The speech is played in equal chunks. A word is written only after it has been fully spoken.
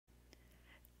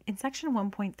In section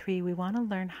 1.3, we want to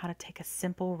learn how to take a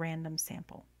simple random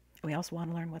sample. We also want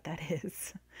to learn what that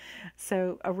is.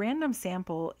 So a random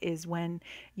sample is when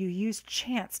you use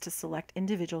chance to select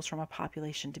individuals from a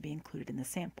population to be included in the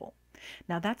sample.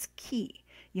 Now that's key.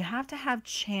 You have to have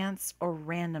chance or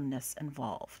randomness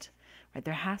involved, right?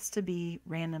 There has to be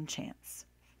random chance,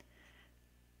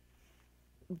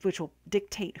 which will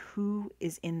dictate who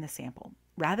is in the sample,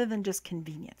 rather than just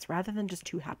convenience, rather than just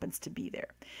who happens to be there.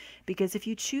 Because if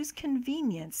you choose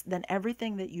convenience, then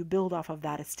everything that you build off of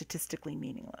that is statistically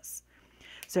meaningless.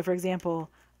 So for example,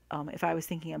 if I was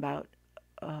thinking about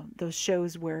those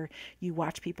shows where you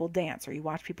watch people dance or you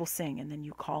watch people sing and then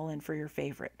you call in for your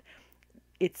favorite,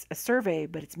 it's a survey,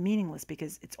 but it's meaningless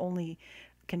because it's only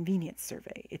convenience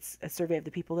survey. It's a survey of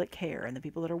the people that care and the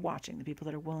people that are watching, the people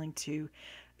that are willing to,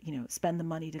 spend the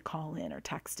money to call in or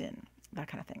text in, that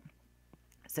kind of thing.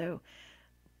 So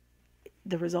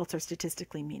the results are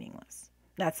statistically meaningless.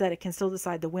 That said, it can still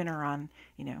decide the winner on,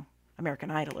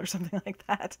 American Idol or something like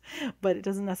that, but it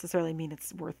doesn't necessarily mean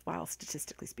it's worthwhile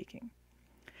statistically speaking.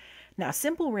 Now,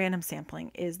 simple random sampling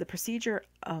is the procedure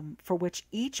for which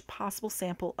each possible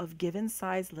sample of given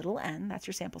size little n, that's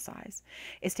your sample size,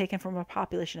 is taken from a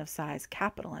population of size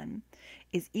capital N,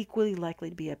 is equally likely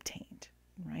to be obtained,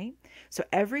 right? So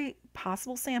every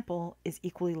possible sample is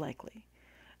equally likely.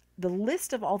 The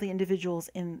list of all the individuals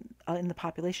in the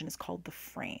population is called the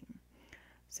frame.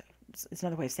 So it's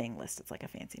another way of saying list. It's like a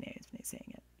fancy name of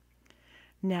saying it.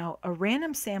 Now, a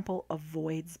random sample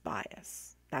avoids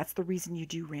bias. That's the reason you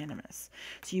do randomness.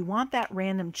 So you want that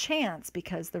random chance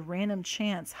because the random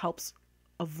chance helps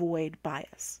avoid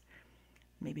bias.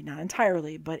 Maybe not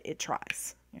entirely, but it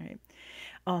tries. Right?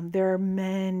 There are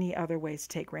many other ways to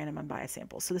take random unbiased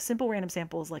samples. So the simple random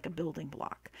sample is like a building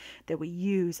block that we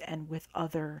use and with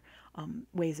other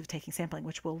ways of taking sampling,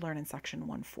 which we'll learn in section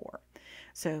 1.4.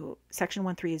 So section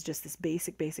 1.3 is just this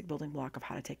basic building block of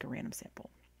how to take a random sample.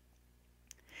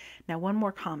 Now, one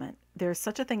more comment. There's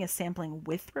such a thing as sampling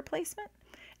with replacement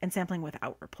and sampling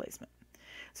without replacement.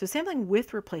 So sampling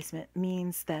with replacement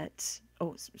means that,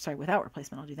 without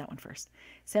replacement, I'll do that one first.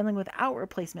 Sampling without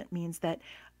replacement means that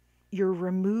you're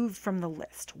removed from the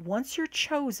list. Once you're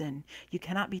chosen, you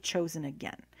cannot be chosen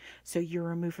again. So you're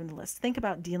removed from the list. Think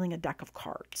about dealing a deck of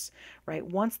cards, right?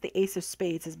 Once the ace of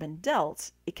spades has been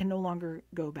dealt, it can no longer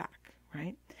go back,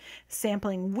 right?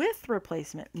 Sampling with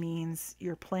replacement means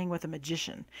you're playing with a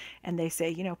magician and they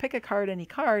say, pick a card, any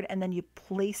card, and then you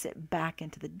place it back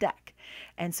into the deck.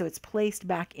 And so it's placed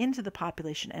back into the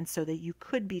population and so that you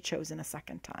could be chosen a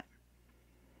second time.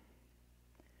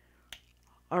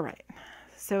 All right.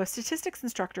 So a statistics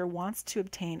instructor wants to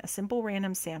obtain a simple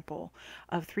random sample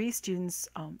of 3 students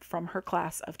from her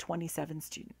class of 27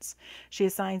 students. She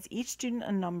assigns each student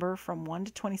a number from 1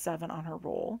 to 27 on her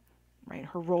roll, right?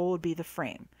 Her roll would be the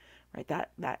frame, right?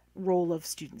 That roll of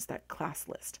students, that class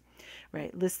list,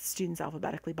 right? Lists students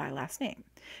alphabetically by last name.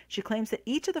 She claims that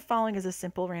each of the following is a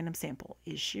simple random sample.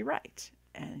 Is she right?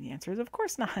 And the answer is of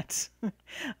course not.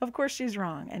 Of course she's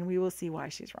wrong, and we will see why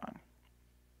she's wrong.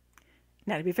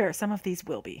 Now, to be fair, some of these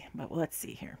will be, but let's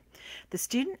see here. The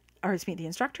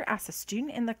instructor asks a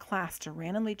student in the class to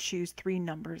randomly choose 3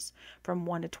 numbers from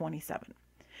 1 to 27.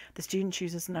 The student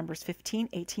chooses numbers 15,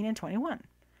 18, and 21.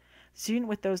 The student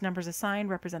with those numbers assigned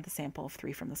represent the sample of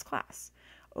 3 from this class.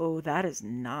 Oh, that is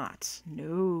not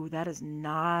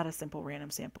a simple random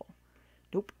sample.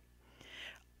 Nope.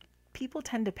 People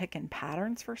tend to pick in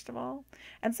patterns, first of all.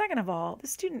 And second of all, the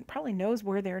student probably knows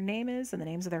where their name is and the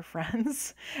names of their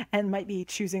friends and might be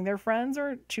choosing their friends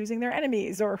or choosing their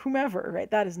enemies or whomever,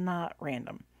 right? That is not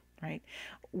random, right?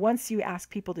 Once you ask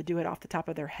people to do it off the top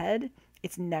of their head,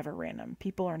 it's never random.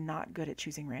 People are not good at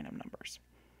choosing random numbers.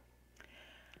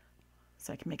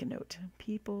 So I can make a note.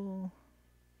 People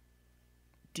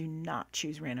do not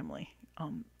choose randomly. As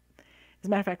a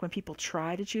matter of fact, when people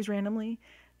try to choose randomly,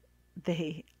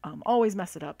 they always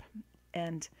mess it up.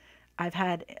 And I've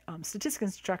had statistics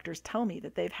instructors tell me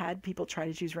that they've had people try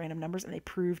to choose random numbers and they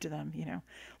prove to them,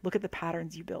 look at the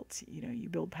patterns you built. You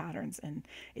build patterns and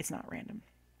it's not random.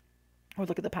 Or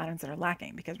look at the patterns that are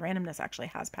lacking, because randomness actually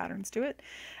has patterns to it,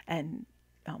 and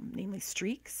namely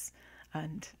streaks,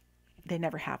 and they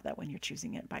never have that when you're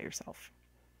choosing it by yourself.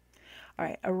 All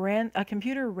right, a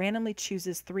computer randomly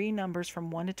chooses 3 numbers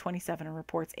from 1 to 27 and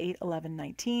reports 8, 11,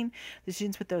 19. The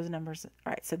students with those numbers,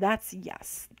 all right, so that's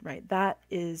yes, right? That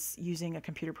is using a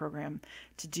computer program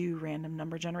to do random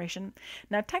number generation.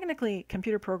 Now, technically,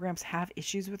 computer programs have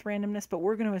issues with randomness, but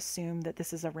we're going to assume that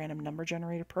this is a random number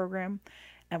generator program,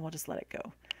 and we'll just let it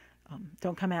go.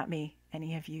 Don't come at me,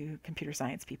 any of you computer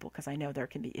science people, because I know there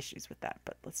can be issues with that,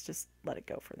 but let's just let it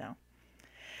go for now.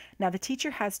 Now, the teacher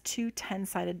has two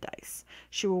 10-sided dice.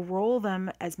 She will roll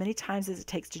them as many times as it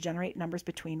takes to generate numbers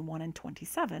between 1 and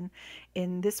 27.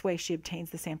 In this way, she obtains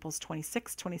the samples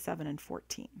 26, 27, and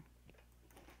 14.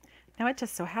 Now, it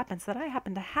just so happens that I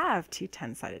happen to have two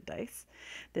 10-sided dice.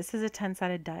 This is a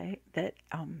 10-sided die that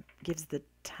gives the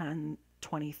 10,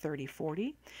 20, 30,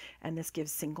 40, and this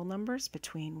gives single numbers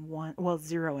between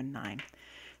 0 and 9.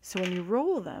 So when you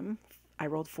roll them, I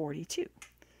rolled 42,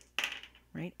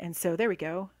 right? And so there we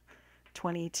go,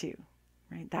 22,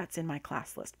 right? That's in my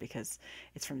class list because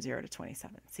it's from 0 to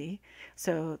 27, see?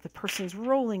 So the person's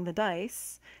rolling the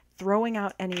dice, throwing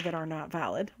out any that are not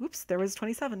valid. Oops, there was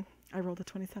 27. I rolled a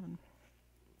 27.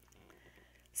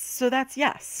 So that's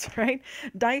yes, right?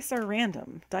 Dice are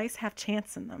random. Dice have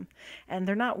chance in them. And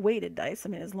they're not weighted dice. I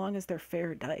mean, as long as they're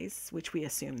fair dice, which we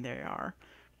assume they are,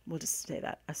 we'll just say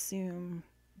that. Assume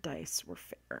dice were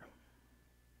fair.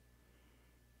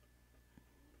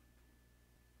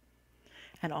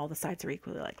 And all the sides are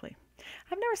equally likely.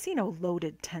 I've never seen a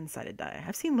loaded 10-sided die.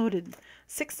 I've seen loaded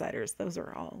 6-siders. Those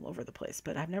are all over the place.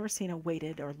 But I've never seen a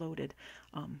weighted or loaded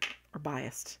or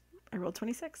biased. I rolled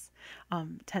 26.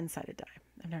 10-sided die.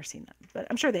 I've never seen that. But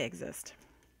I'm sure they exist.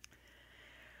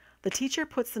 The teacher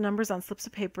puts the numbers on slips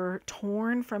of paper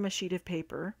torn from a sheet of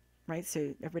paper. Right?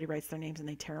 So everybody writes their names and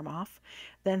they tear them off.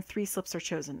 Then 3 slips are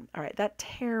chosen. All right. That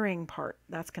tearing part,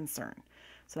 that's concern.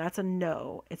 So that's a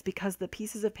no. It's because the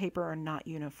pieces of paper are not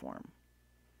uniform.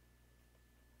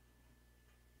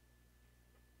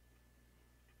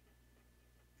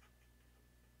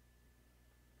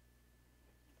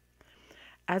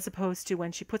 As opposed to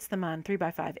when she puts them on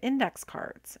 3x5 index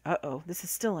cards. Uh-oh, this is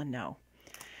still a no.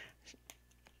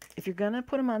 If you're going to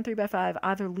put them on 3x5,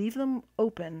 either leave them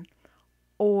open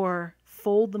or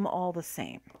fold them all the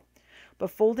same. But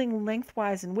folding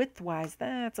lengthwise and widthwise,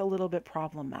 that's a little bit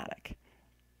problematic.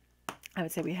 I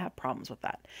would say we have problems with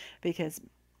that because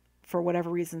for whatever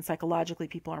reason, psychologically,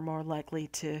 people are more likely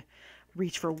to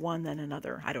reach for one than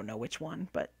another. I don't know which one,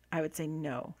 but I would say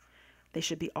no. They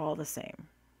should be all the same.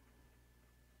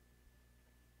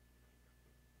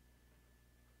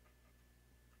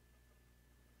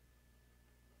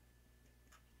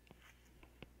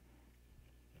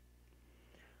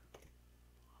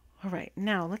 All right,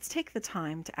 now let's take the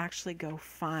time to actually go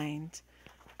find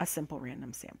a simple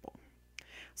random sample.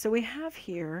 So we have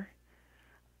here,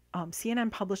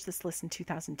 CNN published this list in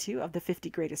 2002 of the 50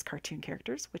 greatest cartoon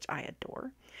characters, which I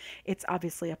adore. It's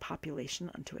obviously a population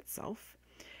unto itself.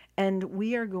 And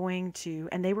we are going to,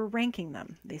 and they were ranking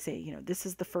them. They say, you know, this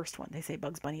is the first one. They say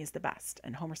Bugs Bunny is the best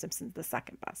and Homer Simpson's the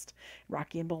second best.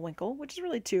 Rocky and Bullwinkle, which is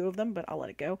really 2 of them, but I'll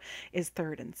let it go, is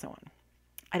third and so on.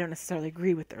 I don't necessarily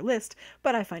agree with their list,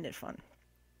 but I find it fun.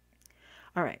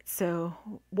 All right, so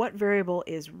what variable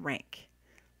is rank?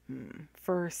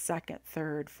 First, second,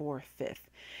 third, fourth, fifth.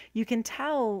 You can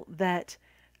tell that,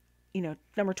 you know,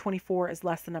 number 24 is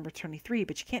less than number 23,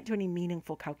 but you can't do any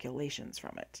meaningful calculations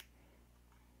from it.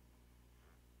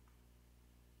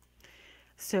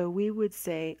 So we would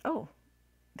say, oh,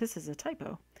 this is a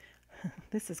typo.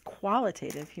 This is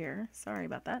qualitative here. Sorry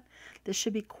about that. This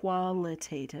should be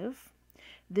qualitative.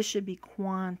 This should be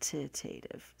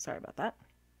quantitative. Sorry about that.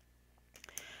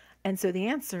 And so the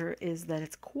answer is that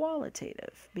it's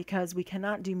qualitative because we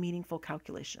cannot do meaningful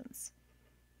calculations.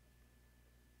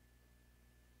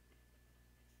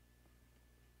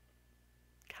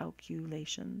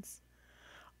 Calculations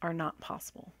are not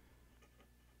possible.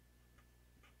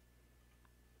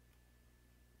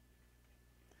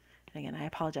 And again, I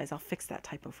apologize. I'll fix that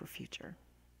typo for future.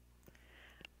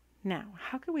 Now,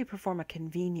 how could we perform a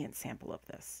convenient sample of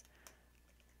this?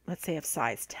 Let's say of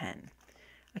size 10.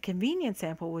 A convenient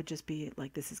sample would just be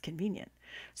like, this is convenient.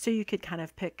 So you could kind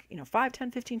of pick, 5,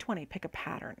 10, 15, 20, pick a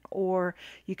pattern. Or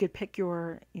you could pick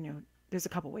your, there's a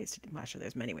couple ways to do, well, actually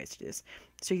there's many ways to do this.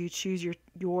 So you choose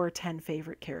your 10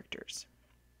 favorite characters.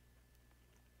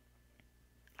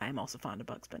 I am also fond of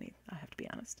Bugs Bunny, I have to be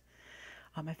honest.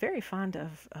 I'm very fond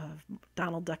of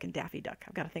Donald Duck and Daffy Duck.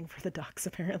 I've got a thing for the ducks,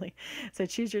 apparently. So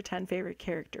choose your 10 favorite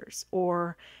characters,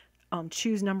 or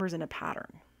choose numbers in a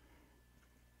pattern.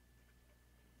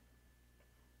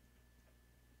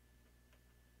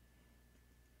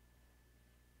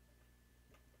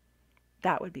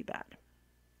 That would be bad.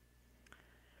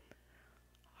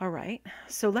 All right,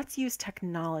 so let's use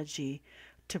technology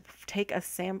to take a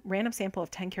random sample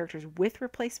of 10 characters with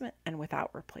replacement and without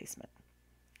replacement.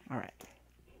 All right.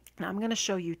 Now I'm going to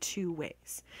show you 2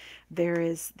 ways. There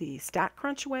is the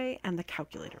StatCrunch way and the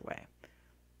calculator way.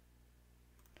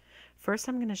 First,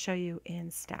 I'm going to show you in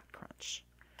StatCrunch.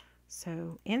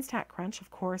 So in StatCrunch,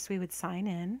 of course, we would sign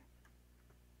in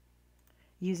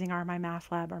using our My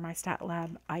Math Lab or My Stat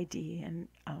Lab ID and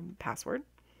password.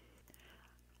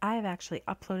 I have actually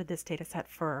uploaded this data set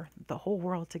for the whole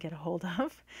world to get a hold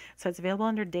of. So it's available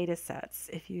under data sets.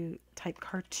 If you type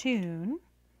cartoon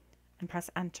and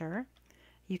press enter,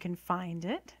 you can find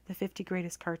it, the 50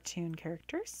 greatest cartoon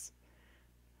characters.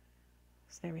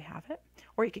 So there we have it.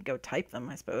 Or you could go type them,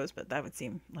 I suppose, but that would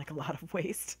seem like a lot of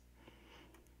waste.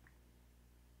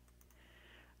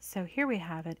 So here we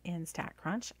have it in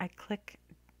StatCrunch. I click,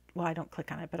 well, I don't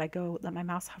click on it, but I go, let my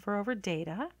mouse hover over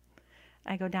data.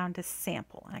 I go down to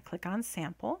sample and I click on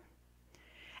sample.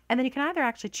 And then you can either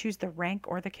actually choose the rank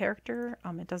or the character.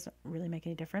 It doesn't really make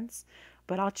any difference,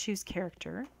 but I'll choose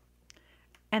character.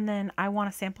 And then I want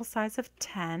a sample size of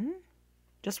 10,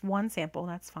 just one sample,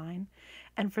 that's fine.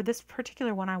 And for this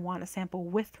particular one, I want a sample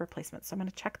with replacement. So I'm going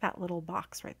to check that little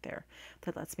box right there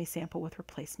that lets me sample with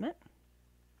replacement.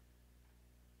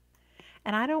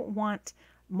 And I don't want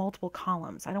multiple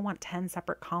columns. I don't want 10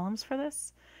 separate columns for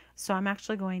this. So I'm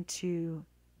actually going to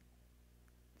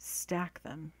stack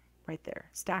them right there.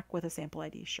 Stack with a sample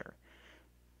ID, sure.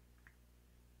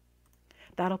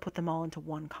 That'll put them all into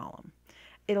one column.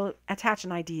 It'll attach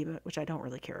an ID, which I don't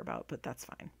really care about, but that's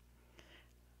fine.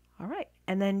 All right,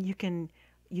 and then you can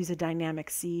use a dynamic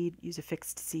seed, use a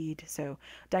fixed seed. So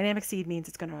dynamic seed means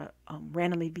it's going to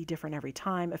randomly be different every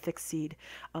time. A fixed seed,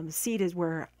 seed is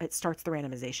where it starts the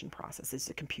randomization process. It's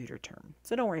a computer term.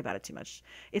 So don't worry about it too much.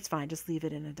 It's fine. Just leave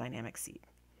it in a dynamic seed.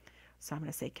 So I'm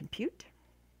going to say compute.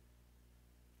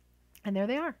 And there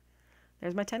they are.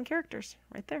 There's my 10 characters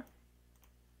right there.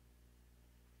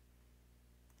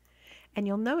 And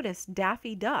you'll notice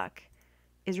Daffy Duck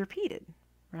is repeated,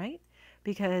 right?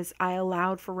 Because I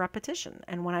allowed for repetition.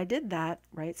 And when I did that,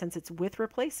 right, since it's with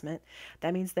replacement,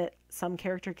 that means that some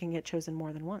character can get chosen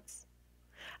more than once.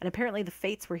 And apparently the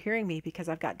fates were hearing me because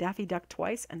I've got Daffy Duck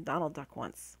twice and Donald Duck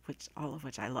once, all of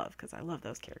which I love because I love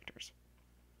those characters.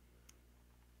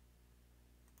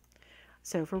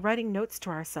 So if we're writing notes to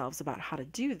ourselves about how to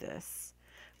do this,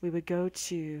 we would go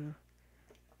to,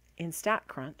 in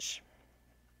StatCrunch,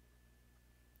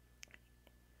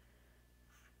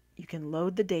 you can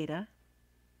load the data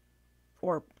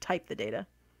or type the data,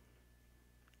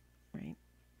 right?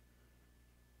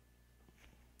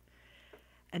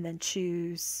 And then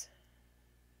choose,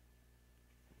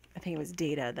 I think it was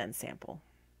data, then sample.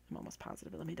 I'm almost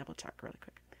positive, but let me double check really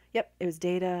quick. Yep, it was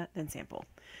data, then sample.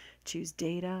 Choose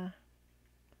data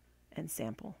and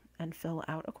sample and fill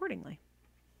out accordingly.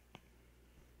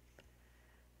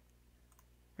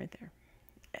 Right there.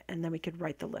 And then we could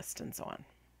write the list and so on.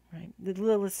 Right.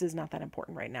 The list is not that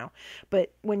important right now,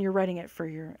 but when you're writing it for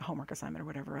your homework assignment or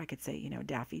whatever, I could say, you know,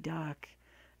 Daffy Duck,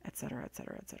 et cetera, et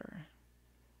cetera, et cetera.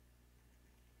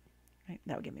 Right.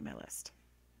 That would give me my list.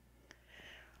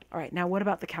 All right. Now, what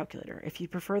about the calculator? If you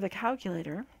prefer the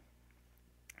calculator,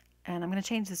 and I'm going to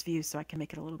change this view so I can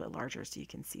make it a little bit larger so you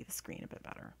can see the screen a bit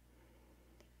better.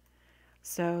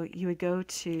 So you would go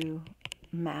to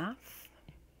Math.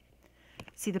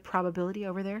 See the probability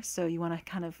over there? So you want to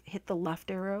kind of hit the left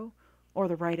arrow or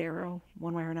the right arrow,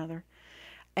 one way or another.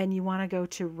 And you want to go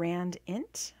to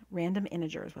randint, random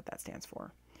integer is what that stands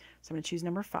for. So I'm going to choose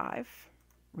number 5,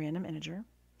 random integer.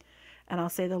 And I'll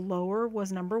say the lower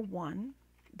was number 1,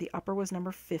 the upper was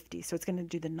number 50. So it's going to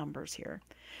do the numbers here.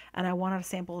 And I want a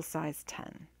sample size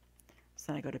 10.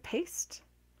 So then I go to paste,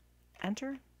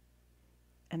 enter,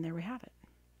 and there we have it.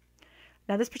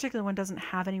 Now this particular one doesn't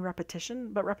have any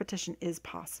repetition, but repetition is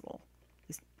possible.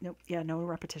 Nope, yeah, no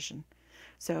repetition.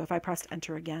 So if I pressed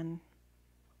enter again,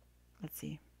 let's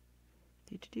see.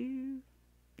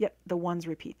 Yep, the ones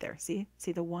repeat there. See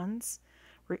the ones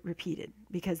repeated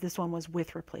because this one was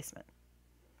with replacement.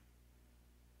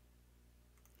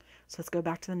 So let's go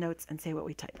back to the notes and say what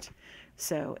we typed.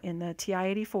 So in the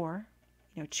TI-84,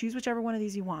 you know, choose whichever one of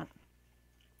these you want.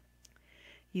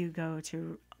 You go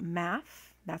to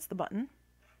Math, that's the button.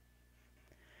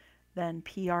 Then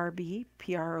PRB,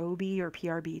 PROB, or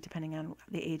PRB, depending on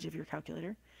the age of your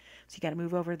calculator. So you got to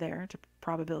move over there to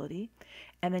probability.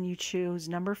 And then you choose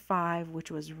number 5,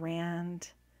 which was rand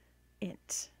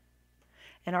int.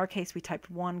 In our case, we typed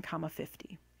 1,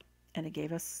 50, and it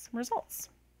gave us some results.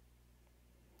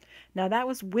 Now that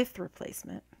was with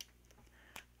replacement.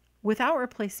 Without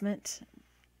replacement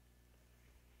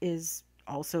is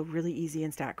also really easy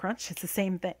in StatCrunch. It's the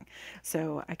same thing.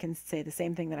 So I can say the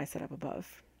same thing that I set up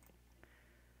above.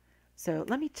 So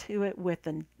let me do it with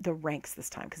the ranks this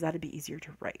time because that'd be easier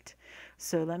to write.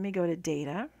 So let me go to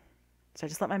data. So I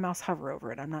just let my mouse hover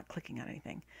over it. I'm not clicking on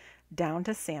anything. Down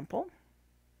to sample.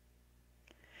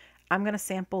 I'm going to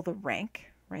sample the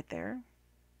rank right there.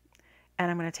 And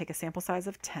I'm going to take a sample size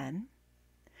of 10.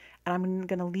 And I'm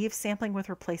going to leave sampling with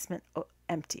replacement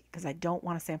empty because I don't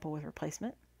want to sample with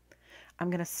replacement. I'm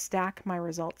going to stack my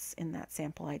results in that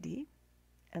sample ID,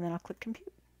 and then I'll click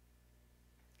compute.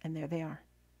 And there they are.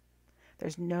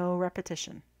 There's no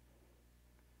repetition.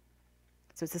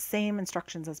 So it's the same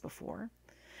instructions as before.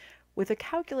 With a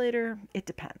calculator, it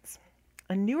depends.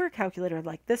 A newer calculator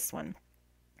like this one,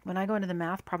 when I go into the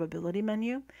math probability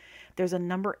menu, there's a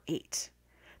number 8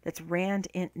 that's rand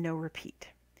int no repeat.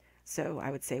 So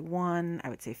I would say 1, I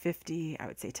would say 50, I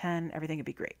would say 10, everything would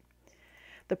be great.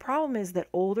 The problem is that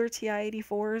older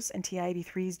TI-84s and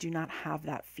TI-83s do not have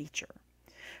that feature.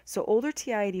 So older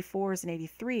TI-84s and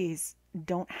 83s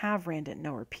don't have rand int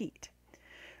no repeat.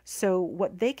 So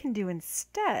what they can do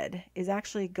instead is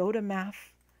actually go to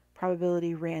math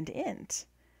probability rand int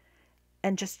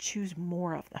and just choose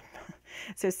more of them.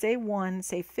 So say 1,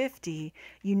 say 50,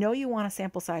 you know you want a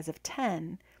sample size of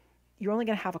 10, you're only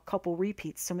going to have a couple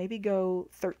repeats, so maybe go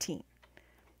 13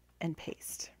 and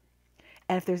paste.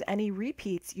 And if there's any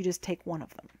repeats, you just take one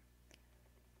of them,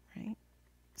 right?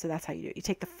 So that's how you do it. You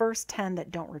take the first 10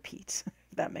 that don't repeat,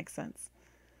 if that makes sense.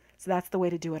 So that's the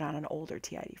way to do it on an older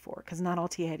TI-84, because not all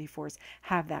TI-84s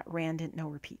have that rand int no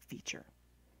repeat feature.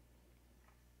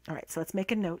 All right, so let's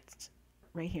make a note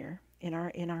right here in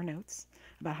our notes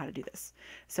about how to do this.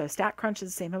 So StatCrunch is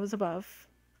the same as above,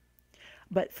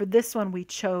 but for this one we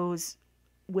chose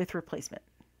with replacement.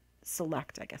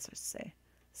 Select, I guess I should say.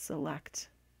 Select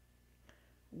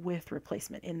with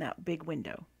replacement in that big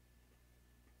window.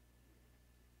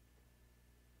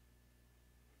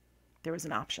 There was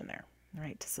an option there,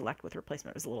 right, to select with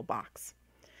replacement. It was a little box.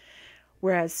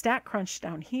 Whereas StatCrunch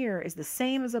down here is the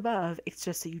same as above, it's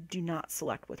just so you do not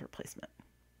select with replacement.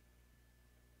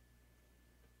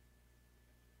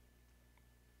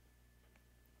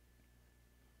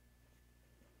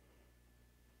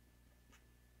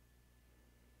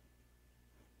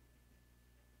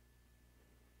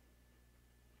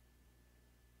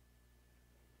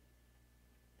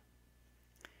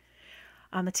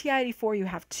 On the TI-84, you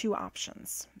have two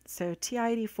options. So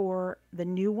TI-84, the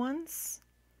new ones,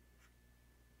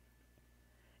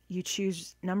 you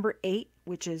choose number 8,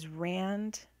 which is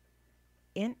rand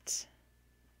int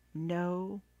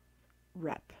no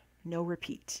rep, no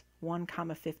repeat, 1,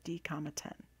 50, 10,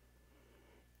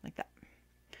 like that.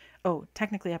 Oh,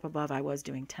 technically up above I was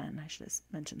doing 10. I should have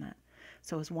mentioned that.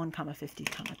 So it was 1, 50,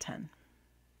 10.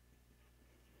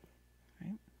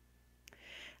 Right?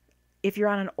 If you're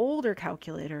on an older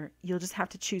calculator, you'll just have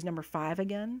to choose number 5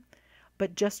 again,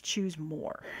 but just choose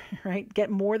more, right?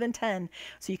 Get more than 10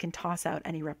 so you can toss out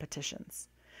any repetitions.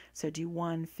 So do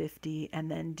 1, 50, and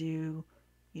then do,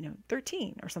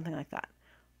 13 or something like that.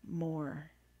 More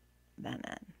than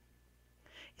n.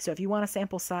 So if you want a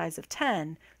sample size of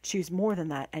 10, choose more than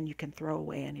that, and you can throw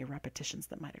away any repetitions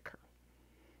that might occur.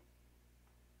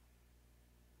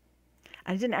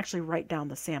 I didn't actually write down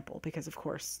the sample because, of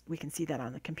course, we can see that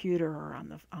on the computer or on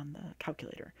the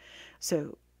calculator.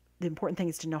 So the important thing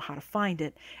is to know how to find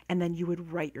it, and then you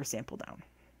would write your sample down.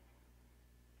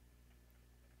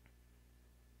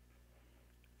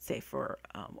 Say for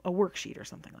a worksheet or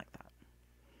something like that.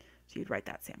 So you'd write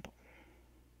that sample.